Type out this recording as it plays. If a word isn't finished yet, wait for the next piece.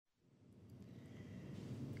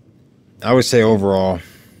I would say overall,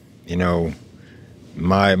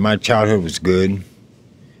 my childhood was good.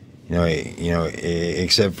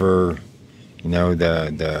 Except for,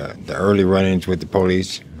 the early run-ins with the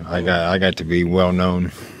police. I got to be well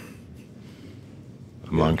known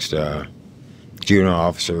amongst juvenile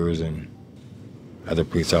officers and other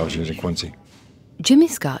police officers in Quincy. Jimmy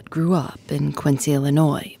Scott grew up in Quincy,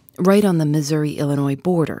 Illinois, right on the Missouri-Illinois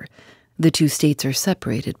border. The two states are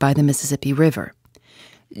separated by the Mississippi River.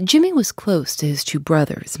 Jimmy was close to his two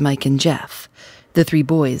brothers, Mike and Jeff. The three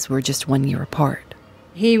boys were just 1 year apart.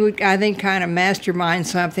 He would, I think, kind of mastermind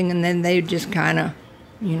something, and then they'd just kind of,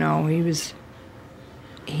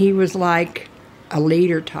 he was like a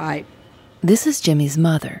leader type. This is Jimmy's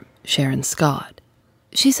mother, Sharon Scott.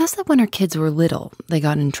 She says that when her kids were little, they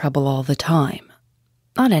got in trouble all the time.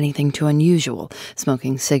 Not anything too unusual,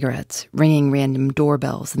 smoking cigarettes, ringing random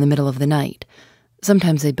doorbells in the middle of the night.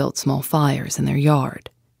 Sometimes they built small fires in their yard.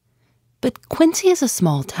 But Quincy is a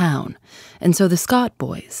small town, and so the Scott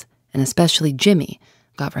boys, and especially Jimmy,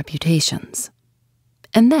 got reputations.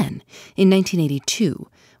 And then, in 1982,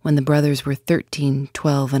 when the brothers were 13,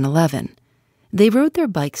 12, and 11, they rode their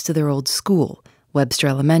bikes to their old school, Webster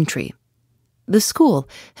Elementary. The school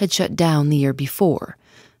had shut down the year before.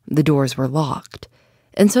 The doors were locked,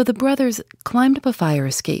 and so the brothers climbed up a fire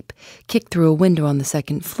escape, kicked through a window on the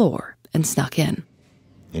second floor, and snuck in.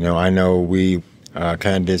 I know we kind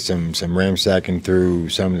of did some ransacking through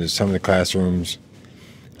some of the classrooms.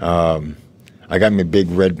 I got me a big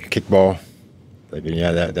red kickball.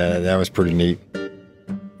 That was pretty neat.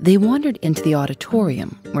 They wandered into the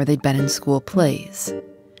auditorium where they'd been in school plays.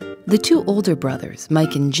 The two older brothers,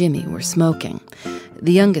 Mike and Jimmy, were smoking.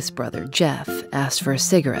 The youngest brother, Jeff, asked for a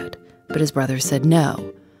cigarette, but his brother said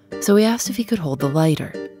no, so he asked if he could hold the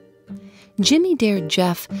lighter. Jimmy dared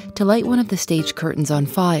Jeff to light one of the stage curtains on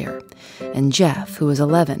fire, and Jeff, who was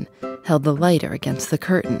 11, held the lighter against the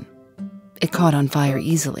curtain. It caught on fire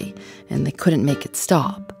easily, and they couldn't make it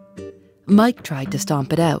stop. Mike tried to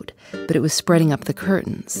stomp it out, but it was spreading up the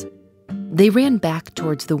curtains. They ran back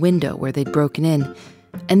towards the window where they'd broken in,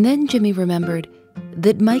 and then Jimmy remembered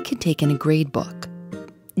that Mike had taken a grade book.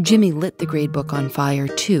 Jimmy lit the grade book on fire,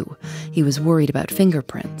 too. He was worried about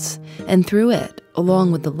fingerprints, and threw it,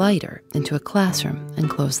 along with the lighter, into a classroom and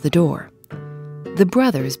closed the door. The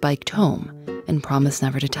brothers biked home and promised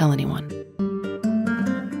never to tell anyone.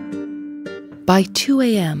 By 2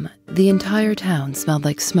 a.m., the entire town smelled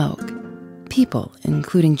like smoke. People,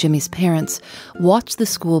 including Jimmy's parents, watched the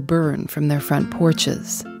school burn from their front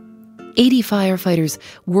porches. 80 firefighters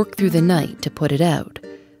worked through the night to put it out,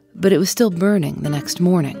 but it was still burning the next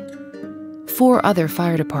morning. 4 other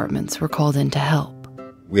fire departments were called in to help.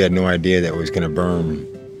 We had no idea that it was going to burn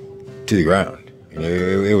to the ground.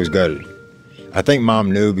 It was gutted. I think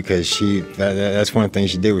Mom knew because that's one of the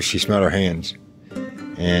things she did was she smelled her hands.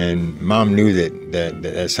 And Mom knew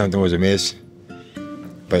that something was amiss,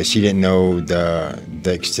 but she didn't know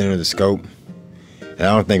the extent of the scope. And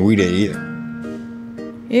I don't think we did either.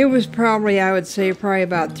 It was probably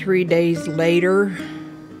about 3 days later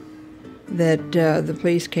that the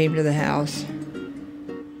police came to the house.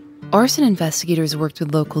 Arson investigators worked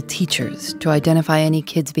with local teachers to identify any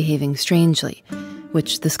kids behaving strangely,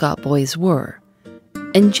 which the Scott boys were.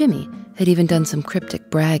 And Jimmy had even done some cryptic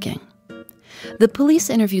bragging. The police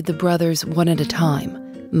interviewed the brothers one at a time,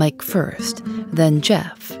 Mike first, then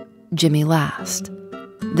Jeff, Jimmy last.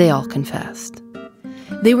 They all confessed.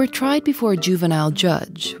 They were tried before a juvenile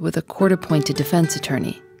judge with a court-appointed defense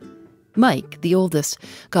attorney. Mike, the oldest,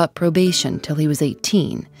 got probation till he was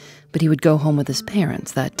 18, but he would go home with his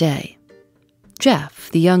parents that day.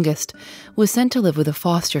 Jeff, the youngest, was sent to live with a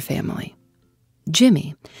foster family.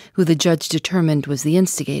 Jimmy, who the judge determined was the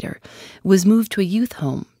instigator, was moved to a youth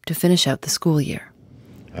home to finish out the school year.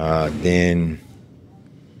 Then,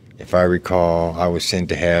 if I recall, I was sent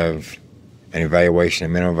to have an evaluation, a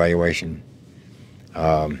mental evaluation.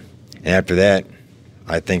 And after that,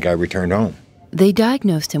 I think I returned home. They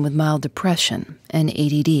diagnosed him with mild depression and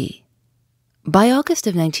ADD. By August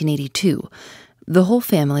of 1982, the whole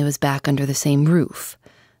family was back under the same roof.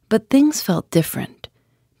 But things felt different.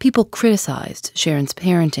 People criticized Sharon's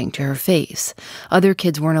parenting to her face. Other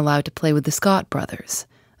kids weren't allowed to play with the Scott brothers,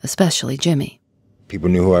 especially Jimmy. People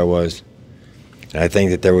knew who I was. And I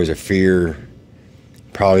think that there was a fear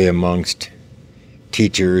probably amongst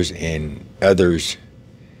teachers and others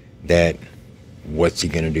that what's he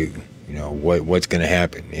going to do? What's going to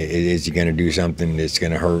happen? Is he going to do something that's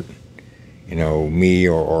going to hurt, me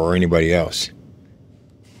or anybody else?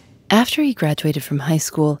 After he graduated from high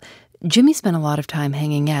school, Jimmy spent a lot of time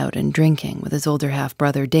hanging out and drinking with his older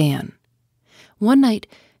half-brother, Dan. One night,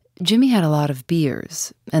 Jimmy had a lot of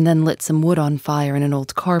beers and then lit some wood on fire in an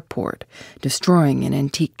old carport, destroying an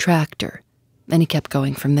antique tractor, and he kept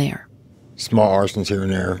going from there. Small arsons here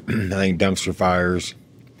and there, I think dumpster fires,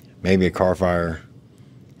 maybe a car fire,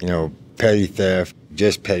 petty theft,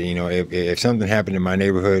 just petty. If something happened in my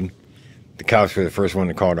neighborhood, the cops were the first one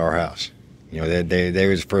to call to our house. They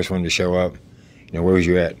was the first one to show up. Where was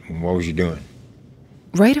you at? What was you doing?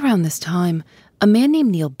 Right around this time, a man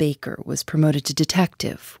named Neil Baker was promoted to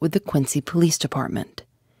detective with the Quincy Police Department.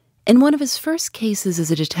 And one of his first cases as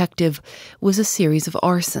a detective was a series of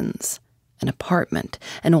arsons, an apartment,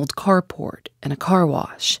 an old carport, and a car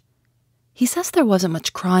wash. He says there wasn't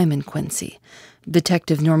much crime in Quincy.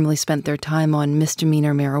 Detectives normally spent their time on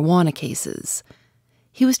misdemeanor marijuana cases.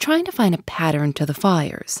 He was trying to find a pattern to the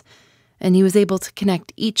fires, and he was able to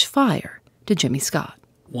connect each fire to Jimmy Scott.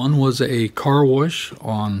 One was a car wash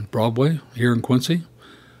on Broadway here in Quincy.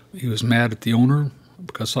 He was mad at the owner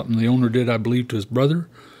because something the owner did, I believe, to his brother.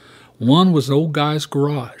 One was the old guy's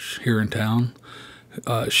garage here in town.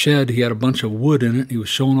 Shed, he had a bunch of wood in it. He was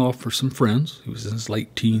showing off for some friends. He was in his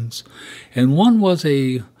late teens. And one was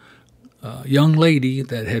a young lady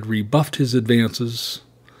that had rebuffed his advances,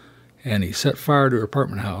 and he set fire to her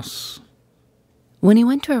apartment house. When he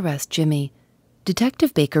went to arrest Jimmy,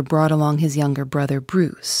 Detective Baker brought along his younger brother,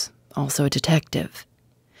 Bruce, also a detective.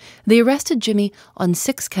 They arrested Jimmy on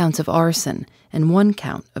 6 counts of arson and 1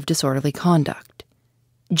 count of disorderly conduct.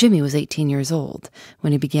 Jimmy was 18 years old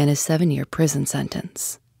when he began his 7-year prison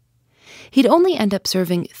sentence. He'd only end up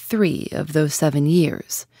serving 3 of those 7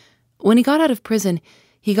 years. When he got out of prison,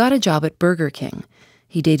 he got a job at Burger King.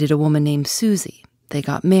 He dated a woman named Susie. They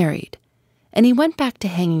got married. And he went back to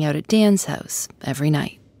hanging out at Dan's house every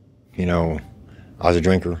night. I was a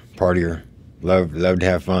drinker, partier, loved to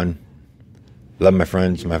have fun, loved my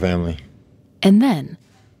friends, my family. And then,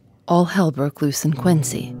 all hell broke loose in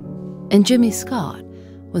Quincy, and Jimmy Scott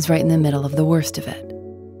was right in the middle of the worst of it.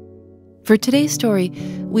 For today's story,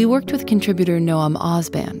 we worked with contributor Noam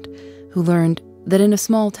Osband, who learned that in a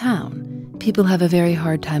small town, people have a very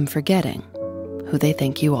hard time forgetting who they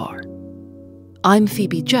think you are. I'm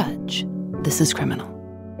Phoebe Judge. This is Criminal.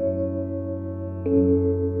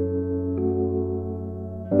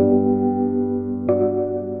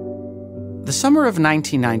 The summer of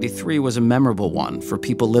 1993 was a memorable one for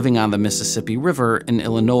people living on the Mississippi River in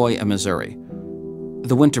Illinois and Missouri.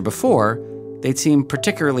 The winter before, they'd seen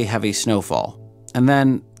particularly heavy snowfall. And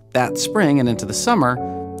then, that spring and into the summer,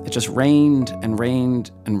 it just rained and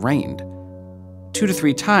rained and rained. 2 to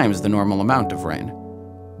 3 times the normal amount of rain.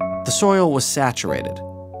 The soil was saturated,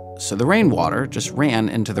 so the rainwater just ran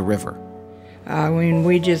into the river.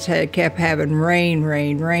 We just kept having rain,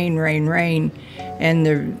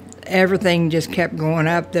 and everything just kept going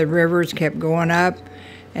up. The rivers kept going up,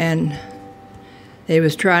 and they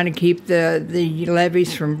was trying to keep the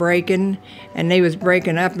levees from breaking, and they was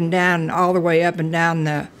breaking up and down, all the way up and down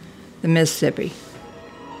the Mississippi.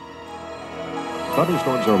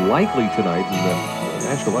 Thunderstorms are likely tonight, and the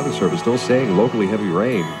National Weather Service still saying locally heavy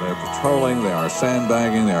rain. They're patrolling, they are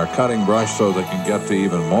sandbagging, they are cutting brush so they can get to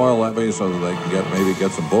even more levees, so that they can maybe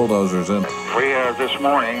get some bulldozers in. This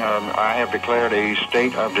morning, I have declared a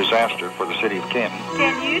state of disaster for the city of Canton.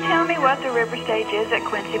 Can you tell me what the river stage is at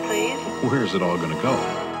Quincy, please? Where is it all going to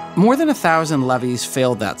go? More than 1,000 levees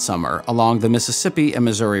failed that summer along the Mississippi and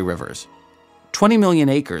Missouri rivers. 20 million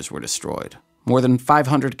acres were destroyed. More than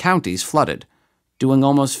 500 counties flooded, doing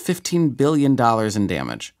almost $15 billion in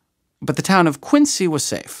damage. But the town of Quincy was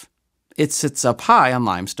safe. It sits up high on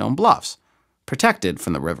limestone bluffs, protected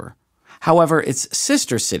from the river. However, its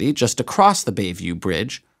sister city just across the Bayview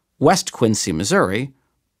Bridge, West Quincy, Missouri,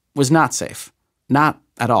 was not safe. Not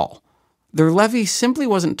at all. Their levee simply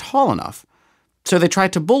wasn't tall enough, so they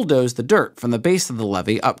tried to bulldoze the dirt from the base of the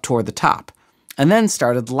levee up toward the top, and then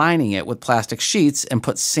started lining it with plastic sheets and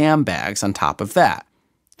put sandbags on top of that.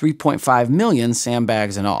 3.5 million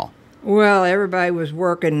sandbags in all. Well, everybody was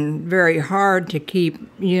working very hard to keep,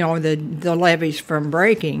 the levees from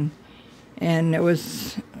breaking, and it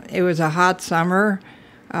was a hot summer,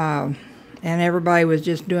 and everybody was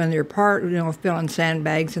just doing their part, filling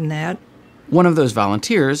sandbags and that. One of those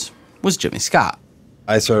volunteers was Jimmy Scott.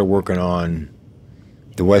 I started working on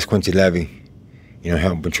the West Quincy levee,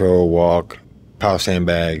 helping patrol, walk, pile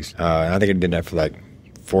sandbags. And I think I did that for like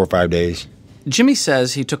 4 or 5 days. Jimmy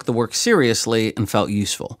says he took the work seriously and felt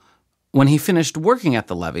useful. When he finished working at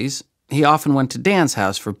the levees, he often went to Dan's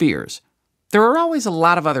house for beers. There were always a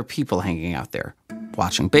lot of other people hanging out there,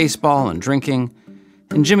 watching baseball and drinking,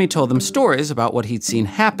 and Jimmy told them stories about what he'd seen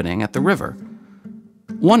happening at the river.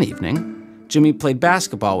 One evening, Jimmy played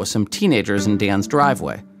basketball with some teenagers in Dan's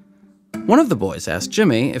driveway. One of the boys asked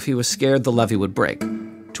Jimmy if he was scared the levee would break,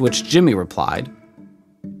 to which Jimmy replied,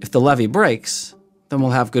 "If the levee breaks, then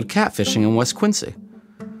we'll have good catfishing in West Quincy."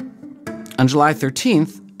 On July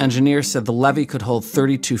 13th, engineers said the levee could hold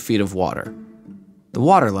 32 feet of water. The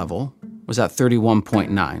water level was at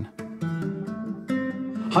 31.9.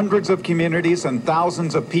 Hundreds of communities and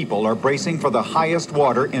thousands of people are bracing for the highest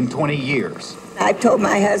water in 20 years. I told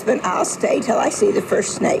my husband I'll stay till I see the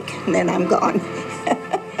first snake, and then I'm gone.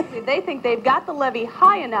 They think they've got the levee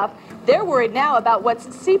high enough. They're worried now about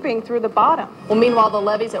what's seeping through the bottom. Well, meanwhile, the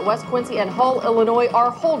levees at West Quincy and Hull, Illinois are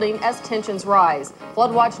holding as tensions rise.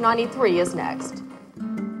 Flood Watch 93 is next.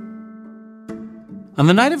 On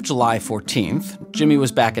the night of July 14th, Jimmy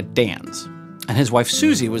was back at Dan's, and his wife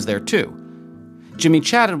Susie was there too. Jimmy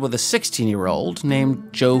chatted with a 16-year-old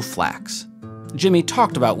named Joe Flax. Jimmy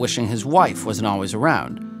talked about wishing his wife wasn't always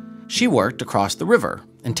around. She worked across the river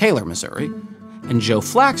in Taylor, Missouri, and Joe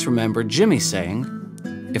Flax remembered Jimmy saying,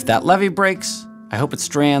 "If that levee breaks, I hope it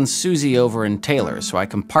strands Susie over in Taylor so I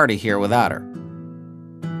can party here without her."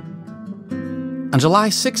 On July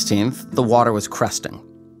 16th, the water was cresting.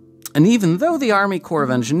 And even though the Army Corps of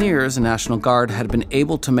Engineers and National Guard had been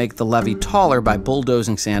able to make the levee taller by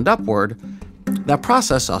bulldozing sand upward, that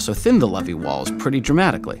process also thinned the levee walls pretty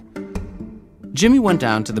dramatically. Jimmy went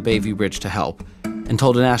down to the Bayview Bridge to help and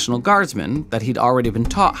told a National Guardsman that he'd already been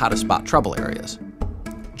taught how to spot trouble areas.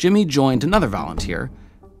 Jimmy joined another volunteer,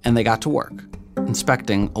 and they got to work,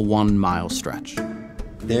 inspecting a 1-mile stretch.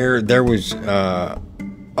 There was a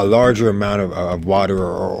larger amount of water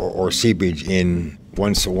or seepage in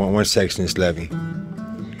one section of this levee.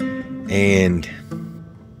 And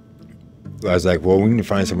I was like, well, we need to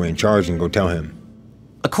find someone in charge and go tell him.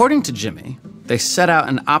 According to Jimmy, they set out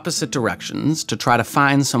in opposite directions to try to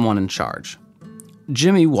find someone in charge.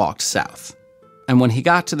 Jimmy walked south, and when he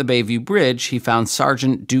got to the Bayview Bridge, he found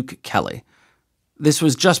Sergeant Duke Kelly. This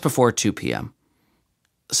was just before 2 p.m.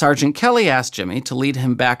 Sergeant Kelly asked Jimmy to lead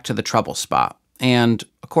him back to the trouble spot, and,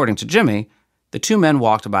 according to Jimmy, the two men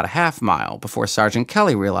walked about a half mile before Sergeant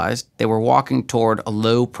Kelly realized they were walking toward a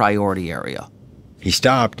low-priority area. He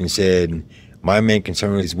stopped and said, "My main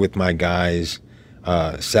concern is with my guys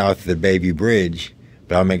south of the Bayview Bridge,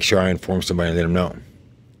 but I'll make sure I inform somebody and let them know."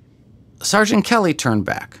 Sergeant Kelly turned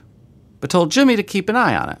back, but told Jimmy to keep an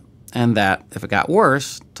eye on it, and that, if it got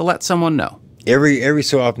worse, to let someone know. Every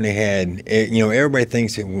so often they had, everybody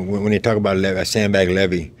thinks that when they talk about a sandbag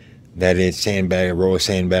levee, that it's a row of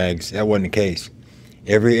sandbags. That wasn't the case.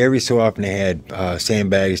 Every so often they had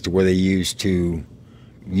sandbags to where they used to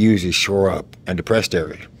shore up a depressed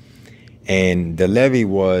area. And the levee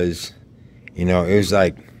was, it was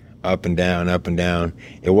like up and down, up and down.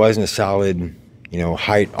 It wasn't a solid,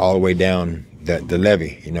 height all the way down the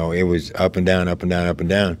levee. It was up and down, up and down, up and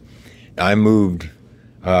down.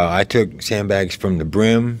 I took sandbags from the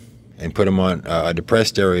brim and put them on a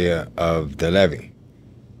depressed area of the levee.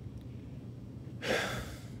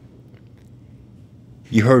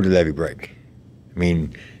 You heard the levee break. I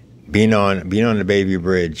mean, being on the Bayview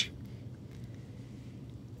Bridge,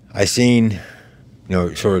 I seen,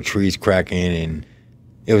 sort of trees cracking, and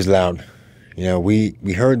it was loud.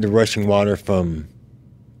 We heard the rushing water from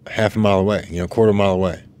half a mile away, quarter mile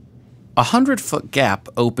away. A 100-foot gap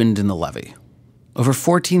opened in the levee. Over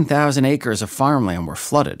 14,000 acres of farmland were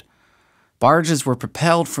flooded. Barges were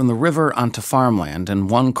propelled from the river onto farmland, and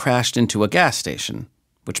one crashed into a gas station,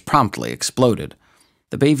 which promptly exploded.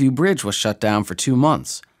 The Bayview Bridge was shut down for 2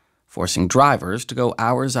 months, forcing drivers to go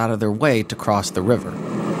hours out of their way to cross the river.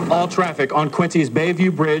 All traffic on Quincy's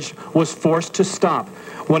Bayview Bridge was forced to stop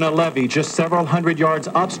when a levee just several hundred yards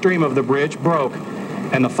upstream of the bridge broke,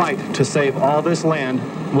 and the fight to save all this land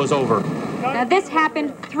was over. Now, this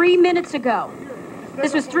happened 3 minutes ago.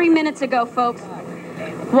 This was 3 minutes ago, folks.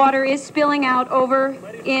 Water is spilling out over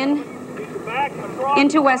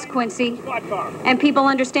into West Quincy, and people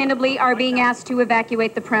understandably are being asked to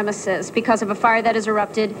evacuate the premises because of a fire that has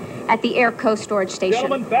erupted at the Air Coast storage station.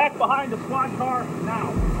 Gentlemen, back behind the squad car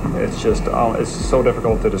now. It's just, it's so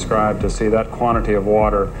difficult to describe, to see that quantity of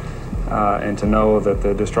water and to know that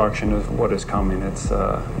the destruction is what is coming. It's,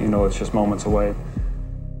 it's just moments away.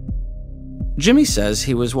 Jimmy says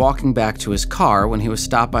he was walking back to his car when he was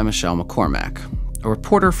stopped by Michelle McCormack, a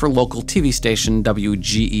reporter for local TV station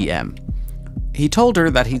WGEM. He told her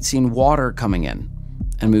that he'd seen water coming in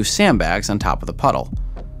and moved sandbags on top of the puddle.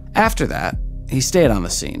 After that, he stayed on the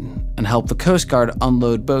scene and helped the Coast Guard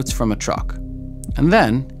unload boats from a truck. And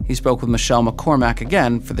then he spoke with Michelle McCormack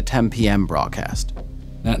again for the 10 p.m. broadcast.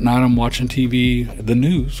 That night I'm watching TV, the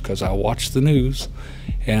news, because I watch the news,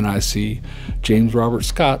 and I see James Robert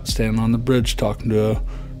Scott standing on the bridge talking to a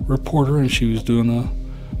reporter, and she was doing a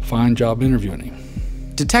fine job interviewing him.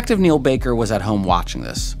 Detective Neil Baker was at home watching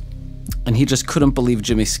this, and he just couldn't believe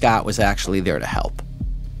Jimmy Scott was actually there to help.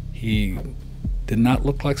 He did not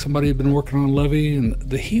look like somebody had been working on a levee, and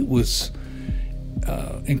the heat was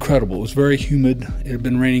incredible. It was very humid. It had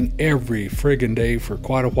been raining every friggin' day for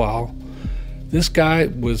quite a while. This guy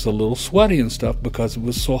was a little sweaty and stuff because it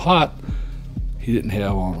was so hot. He didn't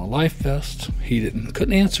have on a life vest. He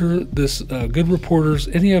couldn't answer this good reporter's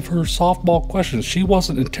any of her softball questions. She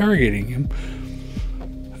wasn't interrogating him.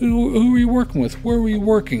 Who were you working with? Where were you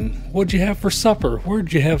working? What'd you have for supper?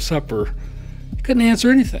 Where'd you have supper? He couldn't answer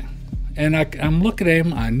anything. And I'm looking at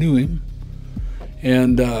him. I knew him,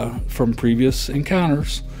 and from previous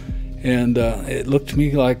encounters, and it looked to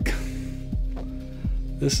me like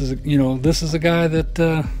this is a guy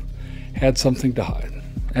that had something to hide,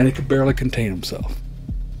 and he could barely contain himself.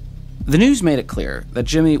 The news made it clear that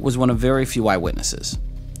Jimmy was one of very few eyewitnesses.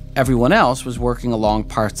 Everyone else was working along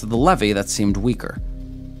parts of the levee that seemed weaker.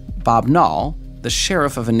 Bob Null, the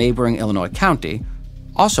sheriff of a neighboring Illinois county,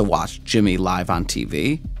 also watched Jimmy live on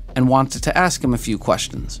TV and wanted to ask him a few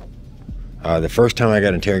questions. The first time I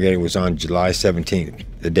got interrogated was on July 17th,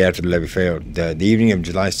 the day after the levee failed. The evening of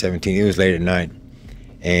July 17th, it was late at night.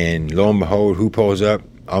 And lo and behold, who pulls up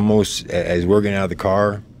almost as we're getting out of the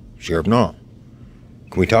car? Sheriff Null.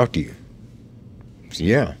 Can we talk to you? I said,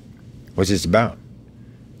 yeah. What's this about?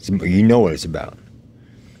 You know what it's about.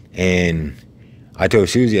 And I told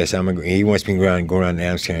Susie, I said, he wants me to go around the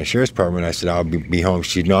Adams County Sheriff's Department. I said, I'll be home.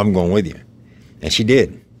 She said, no, I'm going with you. And she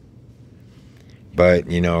did. But,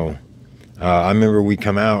 I remember we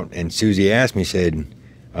come out and Susie asked me, said,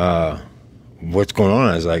 what's going on?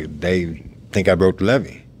 I was like, they think I broke the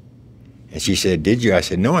levee. And she said, did you? I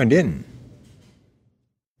said, no, I didn't.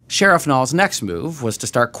 Sheriff Null's next move was to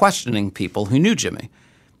start questioning people who knew Jimmy.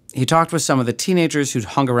 He talked with some of the teenagers who'd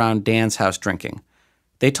hung around Dan's house drinking.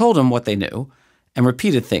 They told him what they knew and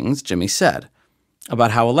repeated things Jimmy said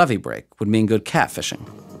about how a levee break would mean good catfishing.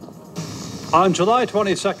 On July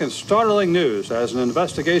 22nd, startling news as an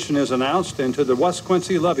investigation is announced into the West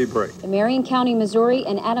Quincy levee break. The Marion County, Missouri,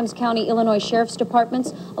 and Adams County, Illinois Sheriff's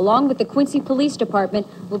Departments, along with the Quincy Police Department,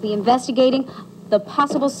 will be investigating the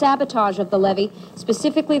possible sabotage of the levee,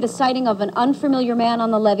 specifically the sighting of an unfamiliar man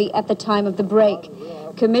on the levee at the time of the break.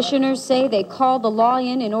 Commissioners say they called the law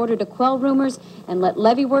in order to quell rumors and let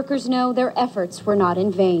levee workers know their efforts were not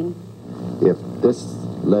in vain. If this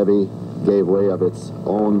levee gave way of its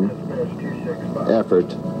own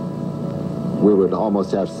effort, we would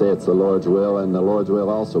almost have to say it's the Lord's will and the Lord's will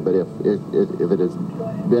also. But if it has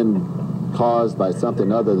been caused by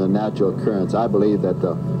something other than natural occurrence, I believe that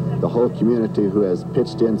the whole community who has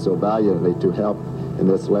pitched in so valiantly to help in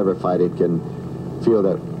this levee fighting can feel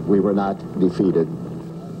that we were not defeated.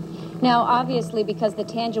 Now, obviously, because the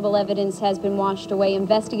tangible evidence has been washed away,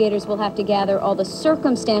 investigators will have to gather all the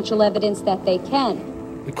circumstantial evidence that they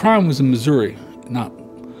can. The crime was in Missouri, not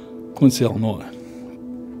Quincy, Illinois.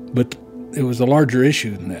 But it was a larger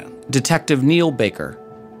issue than that. Detective Neil Baker.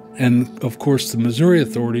 And, of course, the Missouri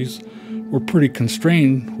authorities were pretty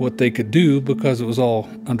constrained what they could do because it was all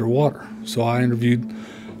underwater. So I interviewed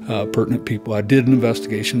pertinent people. I did an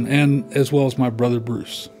investigation, and as well as my brother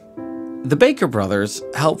Bruce. The Baker brothers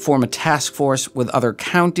helped form a task force with other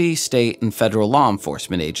county, state, and federal law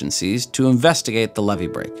enforcement agencies to investigate the levee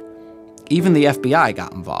break. Even the FBI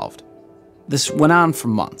got involved. This went on for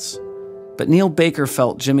months, but Neil Baker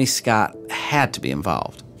felt Jimmy Scott had to be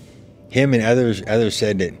involved. Him and others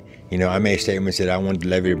said that, I made statements that I wanted the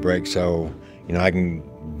levee to break so, I can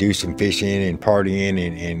do some fishing and partying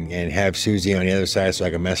and have Susie on the other side so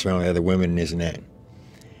I can mess around with other women and this and that.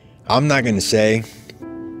 I'm not going to say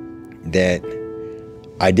that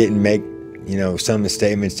I didn't make, some of the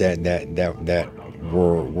statements that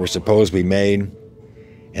were supposed to be made.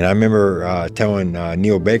 And I remember telling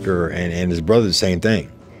Neil Baker and his brother the same thing.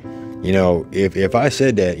 If I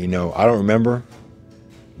said that, I don't remember,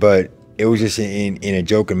 but it was just in a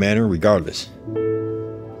joking manner regardless.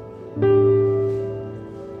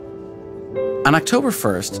 On October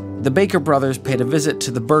 1st, the Baker brothers paid a visit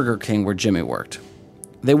to the Burger King where Jimmy worked.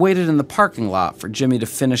 They waited in the parking lot for Jimmy to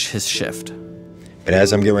finish his shift. But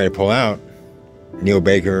as I'm getting ready to pull out, Neil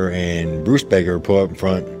Baker and Bruce Baker pull up in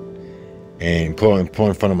front and pull in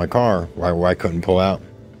front of my car where I couldn't pull out.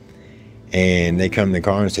 And they come in the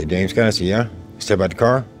car and say, James Scott? I said, yeah. Step out the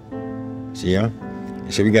car? I said, yeah.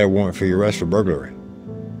 They said, we got a warrant for your arrest for burglary.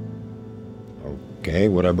 Okay,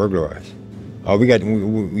 what I burglarize? Oh,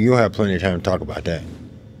 you'll have plenty of time to talk about that.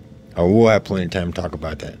 Oh, we'll have plenty of time to talk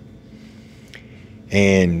about that.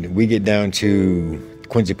 And we get down to the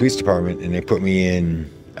Quincy Police Department, and they put me in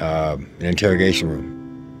an interrogation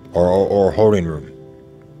room or holding room.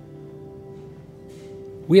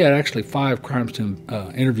 We had actually 5 crimes to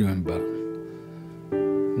interview him about.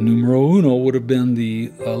 Numero uno would have been the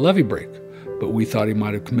levee break, but we thought he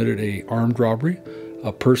might have committed a armed robbery,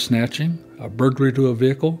 a purse snatching, a burglary to a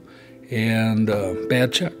vehicle, and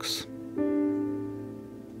bad checks.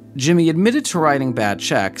 Jimmy admitted to writing bad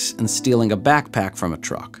checks and stealing a backpack from a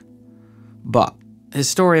truck. But his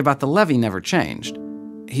story about the levee never changed.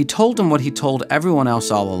 He told him what he told everyone else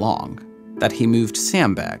all along, that he moved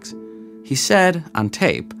sandbags. He said, on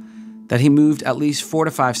tape, that he moved at least 4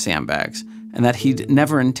 to 5 sandbags and that he'd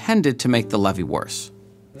never intended to make the levee worse.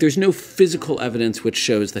 There's no physical evidence which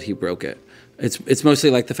shows that he broke it. It's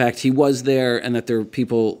mostly like the fact he was there and that there are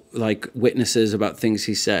people, like witnesses about things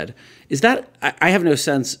he said. Is that, I have no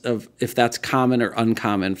sense of if that's common or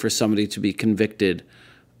uncommon for somebody to be convicted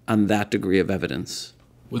on that degree of evidence.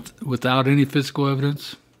 Without any physical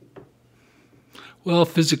evidence? Well,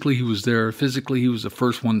 physically he was there. Physically he was the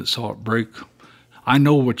first one that saw it break. I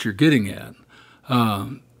know what you're getting at.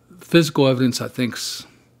 Physical evidence, I think's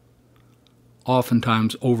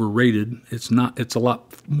oftentimes overrated. It's not. It's a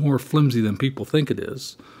lot more flimsy than people think it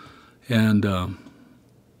is, and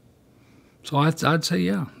so I'd say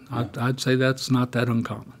yeah. I'd say that's not that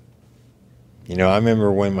uncommon. You know, I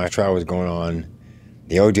remember when my trial was going on,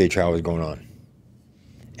 the O.J. trial was going on,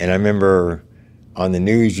 and I remember on the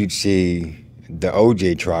news you'd see the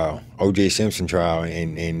O.J. trial, O.J. Simpson trial,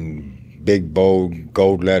 in big bold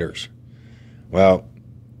gold letters. Well,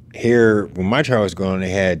 here when my trial was going on,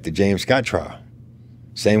 they had the James Scott trial.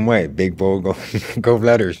 Same way, big bold gold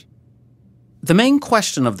letters. The main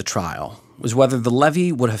question of the trial was whether the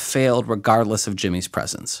levee would have failed regardless of Jimmy's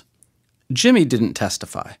presence. Jimmy didn't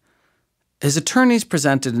testify. His attorneys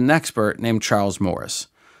presented an expert named Charles Morris,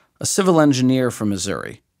 a civil engineer from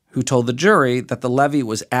Missouri, who told the jury that the levee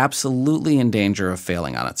was absolutely in danger of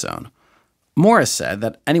failing on its own. Morris said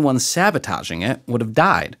that anyone sabotaging it would have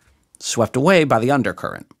died, swept away by the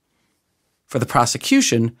undercurrent. For the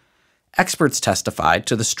prosecution, experts testified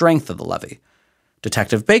to the strength of the levee.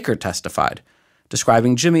 Detective Baker testified,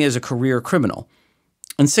 describing Jimmy as a career criminal,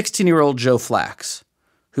 and 16-year-old Joe Flax,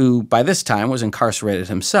 who by this time was incarcerated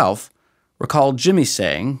himself, recalled Jimmy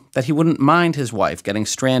saying that he wouldn't mind his wife getting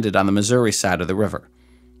stranded on the Missouri side of the river.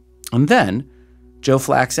 And then, Joe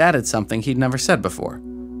Flax added something he'd never said before,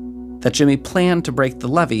 that Jimmy planned to break the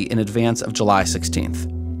levee in advance of July 16th.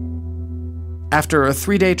 After a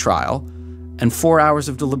 3-day trial and 4 hours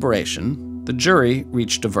of deliberation, the jury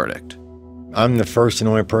reached a verdict. I'm the first and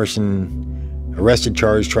only person arrested,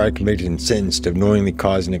 charged, tried, convicted, and sentenced of knowingly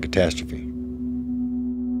causing a catastrophe.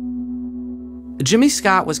 Jimmy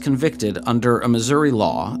Scott was convicted under a Missouri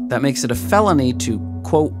law that makes it a felony to,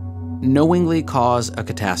 quote, knowingly cause a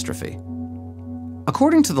catastrophe.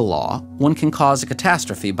 According to the law, one can cause a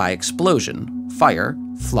catastrophe by explosion, fire,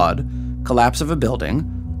 flood, collapse of a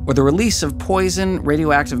building, or the release of poison,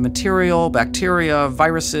 radioactive material, bacteria,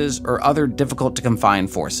 viruses, or other difficult-to-confine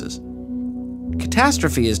forces.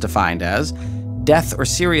 Catastrophe is defined as death or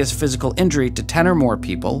serious physical injury to 10 or more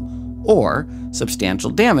people, or substantial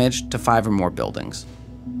damage to 5 or more buildings.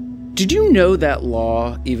 Did you know that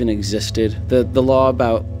law even existed? The law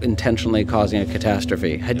about intentionally causing a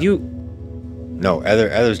catastrophe? Had you? No,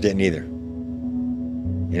 others didn't either.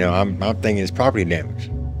 You know, I'm thinking it's property damage.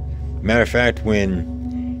 Matter of fact,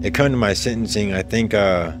 when it come to my sentencing, I think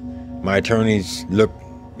my attorneys looked,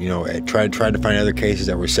 you know, tried to find other cases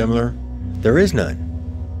that were similar. There is none.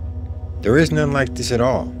 There is none like this at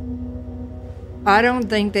all. I don't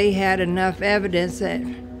think they had enough evidence that,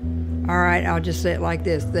 all right, I'll just say it like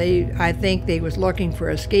this. I think they was looking for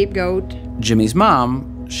a scapegoat. Jimmy's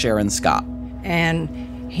mom, Sharon Scott.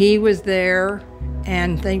 And he was there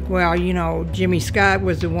and think, well, you know, Jimmy Scott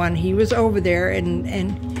was the one, he was over there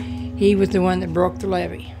and he was the one that broke the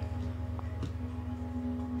levee.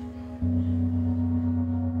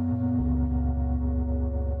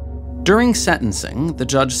 During sentencing, the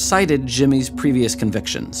judge cited Jimmy's previous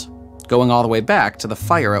convictions, going all the way back to the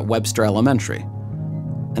fire at Webster Elementary.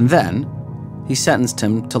 And then, he sentenced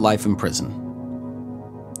him to life in prison.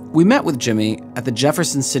 We met with Jimmy at the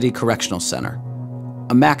Jefferson City Correctional Center,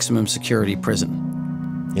 a maximum security prison.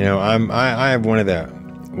 You know, I have one of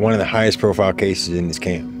the highest profile cases in this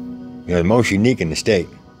camp. You know, the most unique in the state.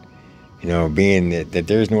 You know, being that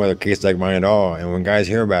there's no other case like mine at all. And when guys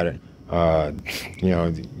hear about it, you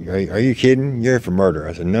know, are you kidding? You're here for murder.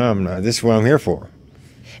 I said, no, I'm not. This is what I'm here for.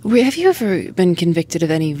 Have you ever been convicted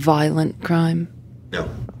of any violent crime? No.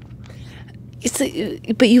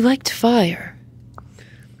 But you like to fire.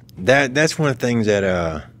 That's one of the things that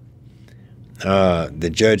the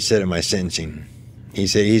judge said at my sentencing. He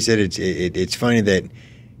said it's funny that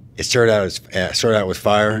it started out with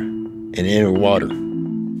fire and ended with water.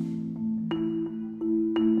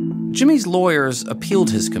 Jimmy's lawyers appealed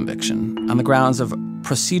his conviction on the grounds of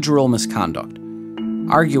procedural misconduct,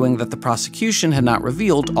 arguing that the prosecution had not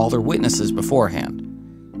revealed all their witnesses beforehand.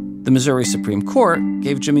 The Missouri Supreme Court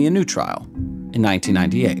gave Jimmy a new trial in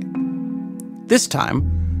 1998. This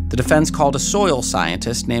time, the defense called a soil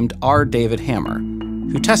scientist named R. David Hammer,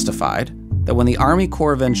 who testified that when the Army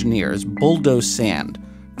Corps of Engineers bulldozed sand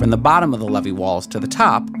from the bottom of the levee walls to the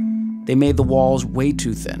top, they made the walls way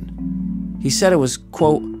too thin. He said it was,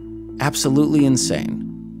 quote, absolutely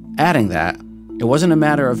insane, adding that it wasn't a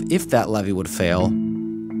matter of if that levee would fail,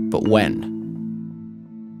 but when.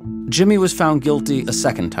 Jimmy was found guilty a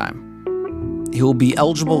second time. He will be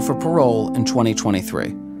eligible for parole in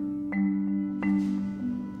 2023.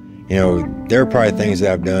 You know, there are probably things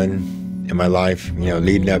that I've done in my life, you know,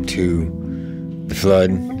 leading up to the flood,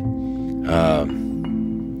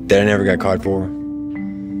 that I never got caught for,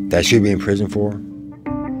 that I should be in prison for.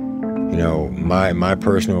 You know, my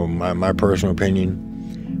personal opinion.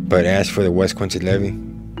 But as for the West Quincy levee,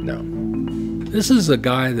 no. This is a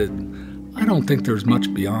guy that I don't think there's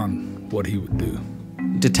much beyond what he would do.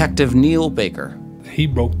 Detective Neil Baker. He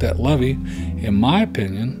broke that levee, in my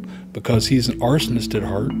opinion, because he's an arsonist at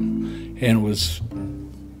heart, and it was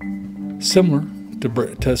similar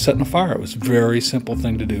to setting a fire. It was a very simple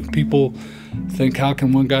thing to do. People think, how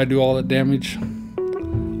can one guy do all that damage?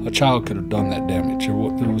 A child could have done that damage.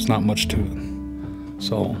 There was not much to it.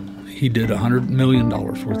 So he did $100 million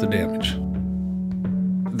worth of damage.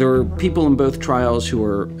 There were people in both trials who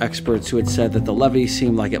were experts who had said that the levee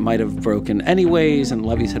seemed like it might have broken anyways, and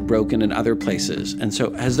levees had broken in other places. And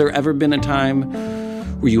so has there ever been a time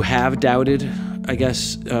where you have doubted, I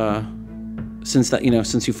guess,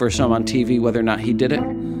 since you first saw him on TV, whether or not he did it?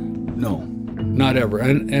 No, not ever.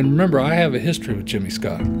 And remember, I have a history with Jimmy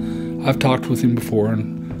Scott. I've talked with him before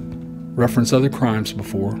and referenced other crimes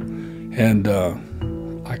before, and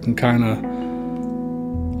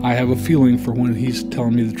I have a feeling for when he's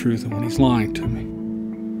telling me the truth and when he's lying to me.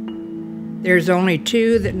 There's only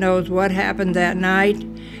two that knows what happened that night,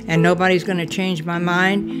 and nobody's going to change my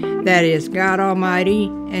mind. That is God Almighty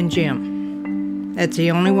and Jim. That's the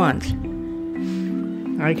only ones.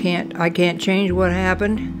 I can't change what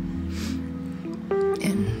happened.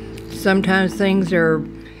 And sometimes things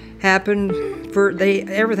everything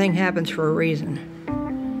happens for a reason.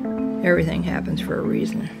 Everything happens for a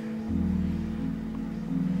reason.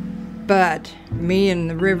 But me and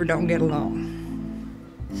the river don't get along.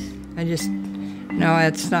 It's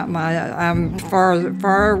not I'm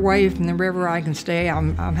far away from the river I can stay.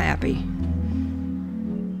 I'm happy.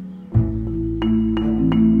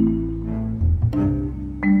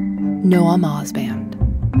 Noam Osband.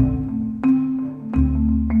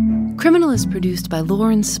 Criminal is produced by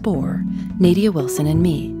Lauren Spohr, Nadia Wilson, and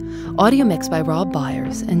me. Audio mixed by Rob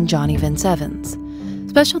Byers and Johnny Vince Evans.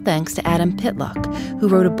 Special thanks to Adam Pitluk, who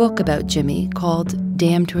wrote a book about Jimmy called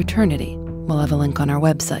Damned to Eternity. We'll have a link on our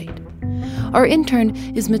website. Our intern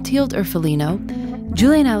is Mathilde Urfolino.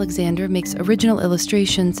 Julian Alexander makes original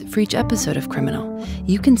illustrations for each episode of Criminal.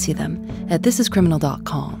 You can see them at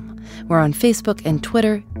thisiscriminal.com. We're on Facebook and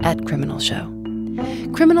Twitter at Criminal Show.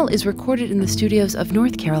 Criminal is recorded in the studios of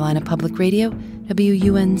North Carolina Public Radio,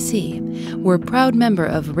 WUNC. We're a proud member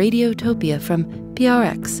of Radiotopia from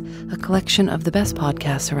PRX, a collection of the best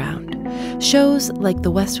podcasts around. Shows like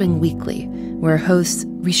The West Wing Weekly, where hosts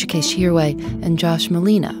Rishikesh Hirway and Josh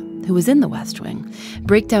Molina, who was in The West Wing,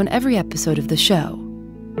 break down every episode of the show.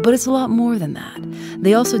 But it's a lot more than that.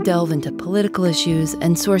 They also delve into political issues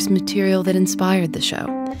and source material that inspired the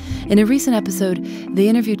show. In a recent episode, they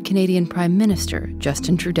interviewed Canadian Prime Minister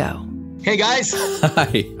Justin Trudeau. Hey, guys.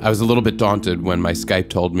 Hi. I was a little bit daunted when my Skype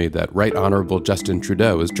told me that Right Honorable Justin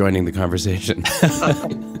Trudeau was joining the conversation.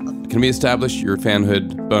 Can we establish your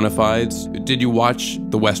fanhood bona fides? Did you watch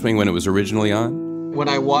The West Wing when it was originally on? When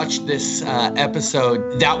I watched this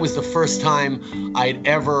episode, that was the first time I'd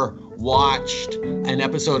ever watched an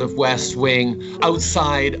episode of West Wing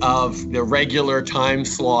outside of the regular time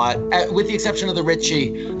slot, with the exception of the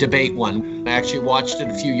Ritchie debate one. I actually watched it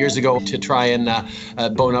a few years ago to try and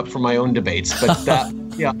bone up for my own debates. But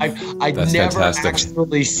I'd never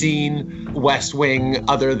actually seen West Wing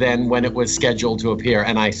other than when it was scheduled to appear,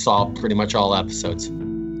 and I saw pretty much all episodes.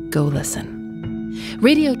 Go listen.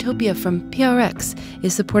 Radiotopia from PRX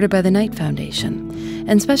is supported by the Knight Foundation,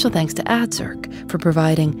 and special thanks to AdCirc for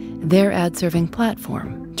providing their ad-serving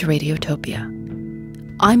platform to Radiotopia.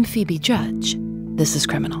 I'm Phoebe Judge. This is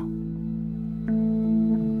Criminal.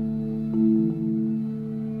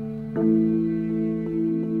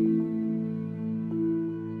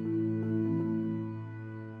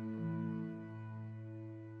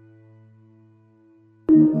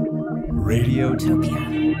 Radiotopia.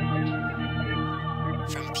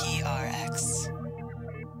 From